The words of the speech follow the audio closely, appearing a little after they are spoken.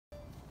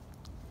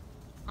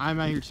I'm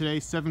out here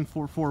today,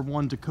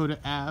 7441 Dakota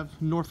Ave,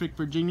 Norfolk,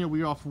 Virginia.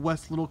 We are off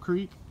West Little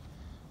Creek.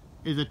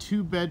 It's a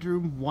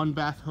 2-bedroom,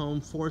 1-bath home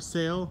for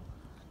sale.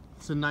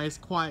 It's a nice,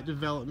 quiet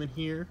development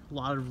here. A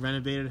lot of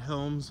renovated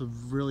homes, a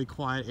really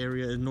quiet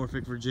area in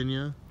Norfolk,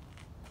 Virginia.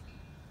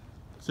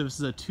 So this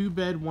is a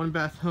 2-bed,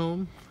 1-bath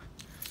home.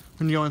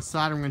 When you go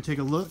inside, I'm going to take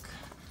a look.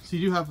 So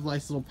you do have a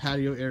nice little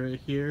patio area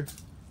here.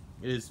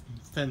 It is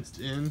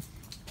fenced in.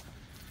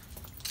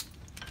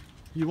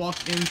 You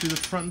walk in through the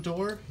front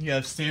door, you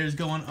have stairs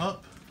going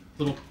up,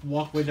 little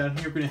walkway down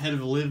here. We're going to head to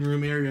the living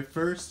room area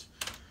first.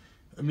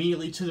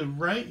 Immediately to the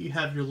right, you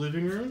have your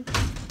living room.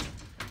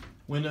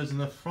 Windows in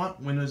the front,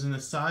 windows in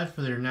the side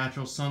for their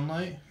natural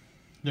sunlight.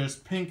 There's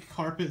pink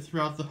carpet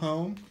throughout the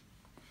home.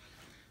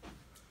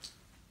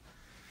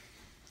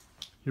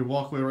 Your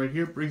walkway right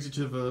here brings you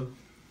to the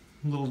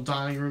little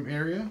dining room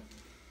area.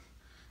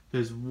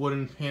 There's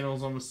wooden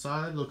panels on the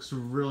side, looks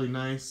really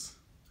nice.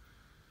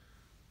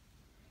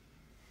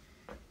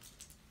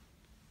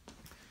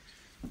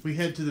 We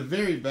head to the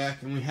very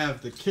back and we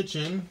have the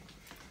kitchen.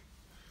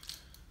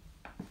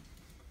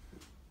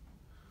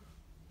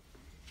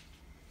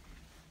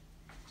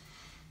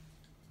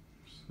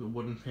 The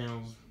wooden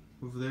panels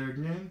over there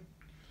again.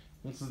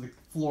 This is the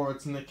floor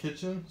that's in the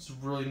kitchen. It's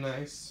really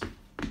nice.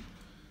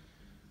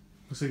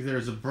 Looks like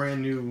there's a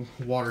brand new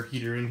water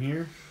heater in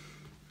here.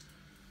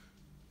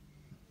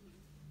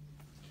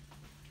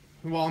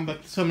 Well, I'm going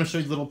to show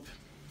you the little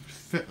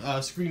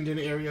screened in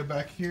area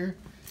back here.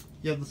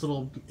 You have this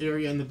little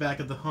area in the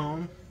back of the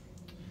home.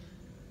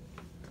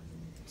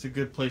 It's a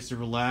good place to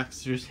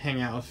relax, just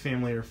hang out with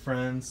family or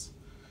friends.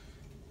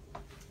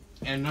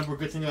 And another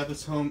good thing about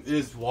this home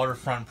is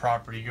waterfront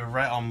property. You're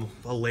right on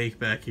a lake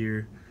back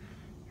here.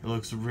 It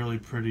looks really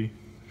pretty.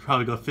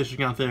 Probably go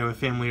fishing out there with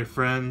family or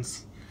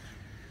friends.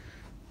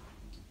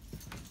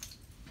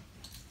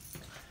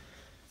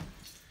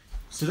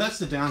 So that's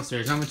the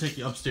downstairs. I'm going to take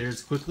you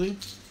upstairs quickly.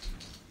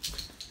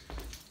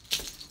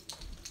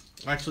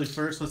 Actually,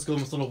 first, let's go in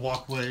this little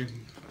walkway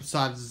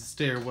besides the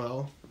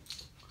stairwell.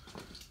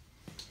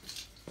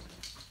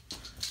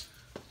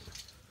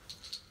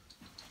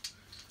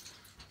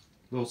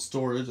 Little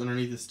storage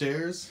underneath the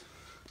stairs.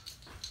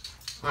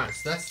 Alright,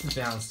 so that's the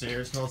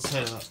downstairs. Now let's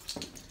head up.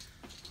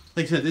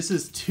 Like I said, this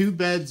is 2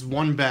 beds,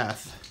 1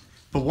 bath.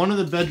 But one of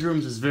the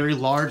bedrooms is very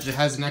large. It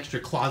has an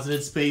extra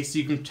closeted space, so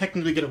you can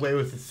technically get away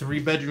with a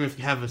 3-bedroom if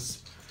you have a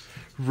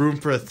room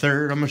for a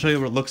third. I'm going to show you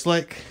what it looks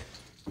like.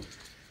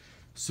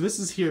 So this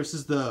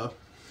is the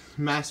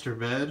master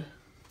bed.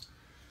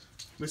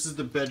 This is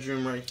the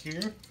bedroom right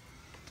here.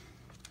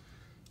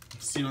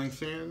 Ceiling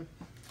fan.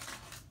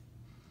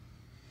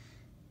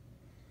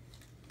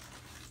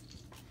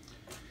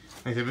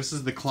 Okay, this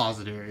is the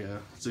closet area.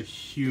 It's a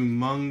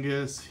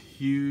humongous,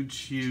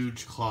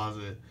 huge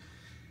closet.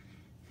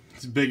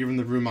 It's bigger than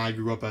the room I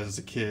grew up as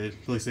a kid.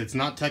 Like I said, it's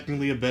not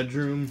technically a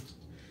bedroom.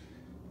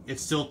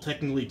 It's still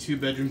technically 2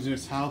 bedrooms in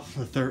this house.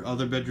 The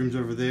other bedroom's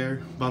over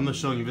there. But I'm just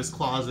showing you, this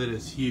closet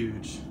is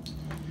huge.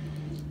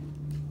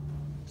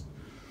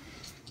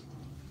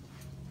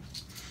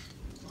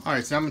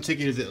 Alright, so I'm going to take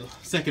you to the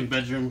second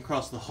bedroom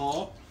across the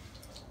hall.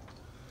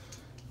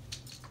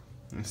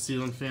 And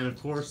ceiling fan,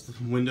 of course. The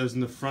windows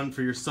in the front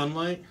for your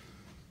sunlight.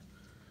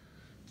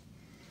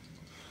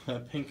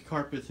 Pink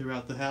carpet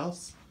throughout the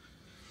house.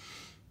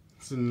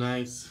 It's a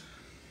nice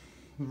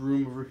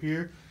room over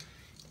here.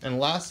 And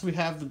last we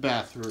have the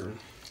bathroom.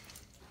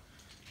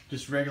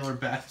 Just regular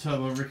bathtub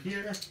over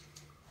here.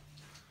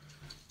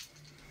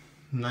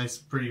 Nice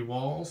pretty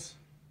walls.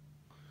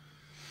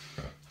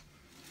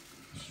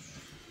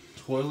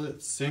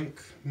 Toilet,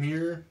 sink,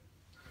 mirror.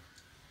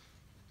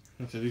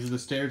 And so these are the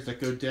stairs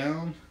that go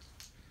down.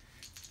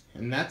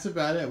 And that's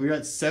about it. We're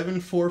at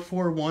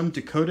 7441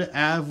 Dakota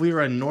Ave. We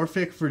are in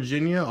Norfolk,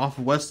 Virginia off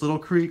of West Little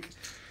Creek.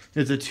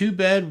 It's a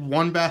 2-bed,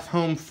 1-bath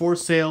home for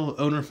sale,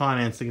 owner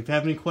financing. If you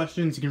have any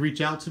questions, you can reach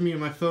out to me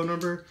on my phone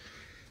number.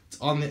 It's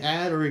on the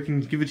ad, or I can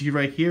give it to you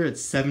right here.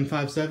 It's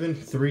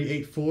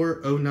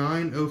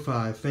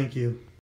 757-384-0905. Thank you.